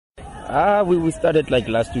We started like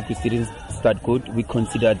last week. We didn't start good. We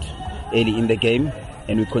considered early in the game,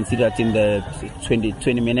 and we considered in the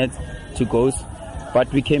 20 minutes 2 goals.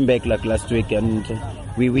 But we came back like last week, and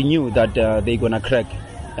we knew that they're gonna crack.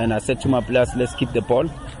 And I said to my players, let's keep the ball.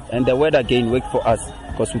 And the word again worked for us,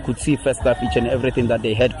 because we could see first half each and everything that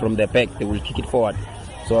they had from the back, they will kick it forward.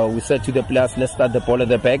 So we said to the players, let's start the ball at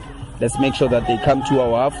the back. Let's make sure that they come to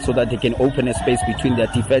our half so that they can open a space between their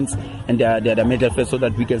defense and their midfield, so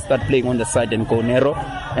that we can start playing on the side and go narrow.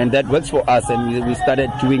 And that works for us. And we started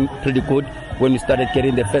doing pretty good when we started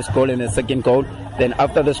getting the first goal and the second goal. Then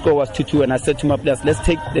after the score was 2-2, and I said to my players, let's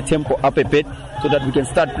take the tempo up a bit so that we can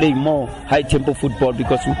start playing more high tempo football,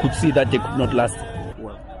 because we could see that they could not last.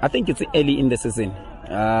 I think it's early in the season.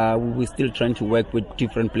 We're still trying to work with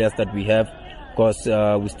different players that we have, because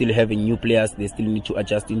we're still having new players. They still need to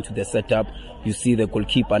adjust into the setup. You see the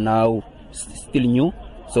goalkeeper now still new,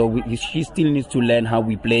 so she still needs to learn how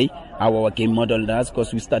we play, how our game model does,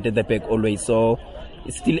 because we started the back always. So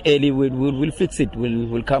it's still early. We'll fix it.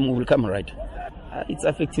 We'll come right. It's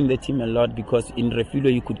affecting the team a lot, because in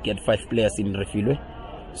Refilwe you could get 5 players in Refilwe,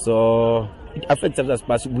 so it affects us.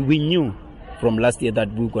 But we knew from last year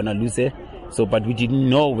that we were gonna lose it. So, but we didn't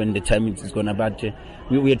know when the time is gonna. But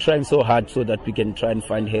we are trying so hard so that we can try and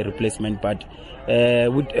find her replacement. But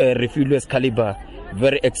with Refilwe's caliber,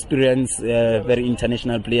 very experienced, very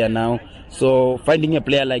international player now. So finding a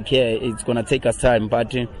player like her, it's gonna take us time.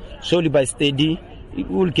 But surely by steady, we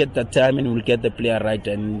will get that time and we'll get the player right,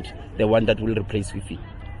 and the one that will replace Fifi.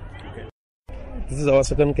 This is our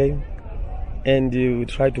second game, and we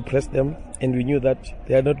tried to press them, and we knew that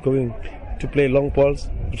they are not going to play long balls.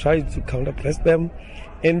 We tried to counter press them,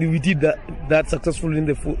 and we did that successfully in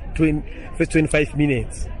the first 25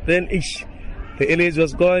 minutes. Then the LAs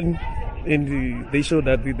was gone, and they showed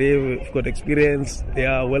that they've got experience, they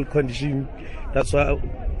are well conditioned. That's why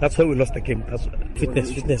we lost the game. That's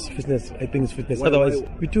fitness. I think it's fitness. Otherwise,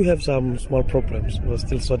 we do have some small problems. We're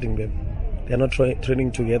still sorting them. They are not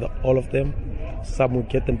training together, all of them. Some will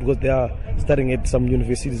get them because they are studying at some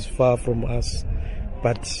universities far from us.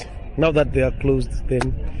 But now that they are closed,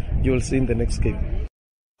 then you will see in the next game.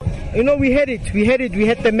 You know, we had it. We had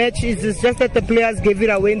the match. It's just that the players gave it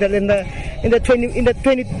away in the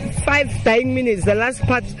 25 dying minutes, the last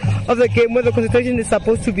part of the game where the concentration is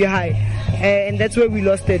supposed to be high, and that's where we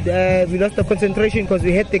lost it. We lost the concentration because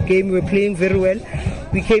we had the game. We were playing very well.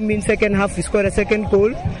 We came in second half. We scored a second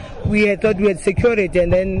goal. We had thought we had secured it,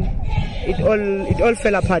 and then it all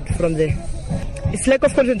fell apart from there. It's lack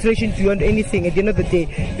of concentration beyond anything at the end of the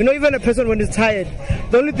day. You know, even a person when he's tired,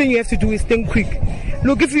 the only thing you have to do is think quick.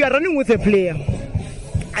 Look, if you are running with a player,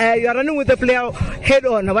 head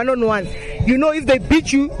on, one-on-one, you know if they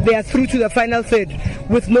beat you, they are through to the final third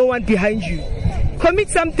with no one behind you. Commit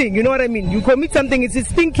something, you know what I mean? You commit something, it's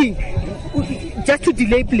thinking, just to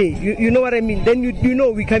delay play, you know what I mean? Then you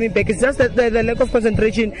know we're coming back. It's just that the lack of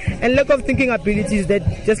concentration and lack of thinking abilities that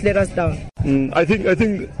just let us down. I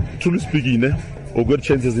think, truly speaking, we got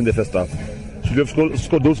chances in the first half. Should have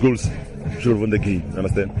scored those goals, should have won the game,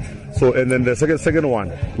 understand? So, and then the second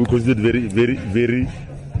one, we considered very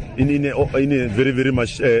in a very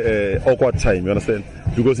much awkward time, you understand?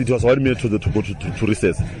 Because it was 1 minute to go to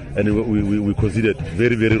recess, and we considered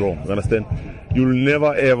very wrong, you understand? You'll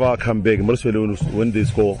never ever come back, especially when they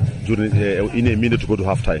score during in a minute to go to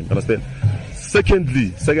half time, you understand?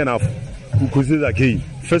 Secondly, second half, we consider again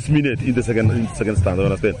first minute in the second stand, you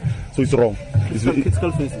understand? So it's wrong. It's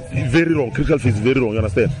critical phases. Very wrong. Critical phase is very wrong, you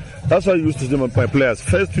understand? That's why I used to say my players,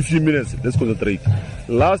 first 15 minutes, let's concentrate.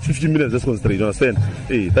 Last 15 minutes, let's concentrate, you understand?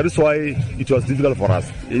 That is why it was difficult for us.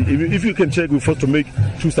 If you can check, we forced to make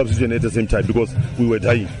 2 substitutions at the same time because we were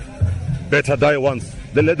dying. Better die once.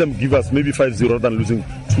 Then let them give us maybe 5-0 rather than losing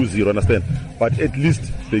 2-0, understand? But at least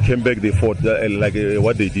they came back, they fought like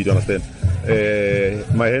what they did, understand?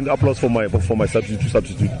 My hand applause for my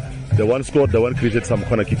substitute. The one scored, the one created some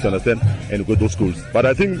corner kicks, understand, and got those goals. But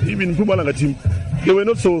I think even Mpumalanga team, they were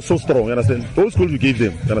not so strong, you understand. Those goals we gave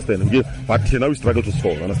them, you understand. But now we struggle to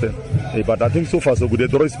score, you understand. But I think so far so good. The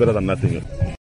draw is better than nothing.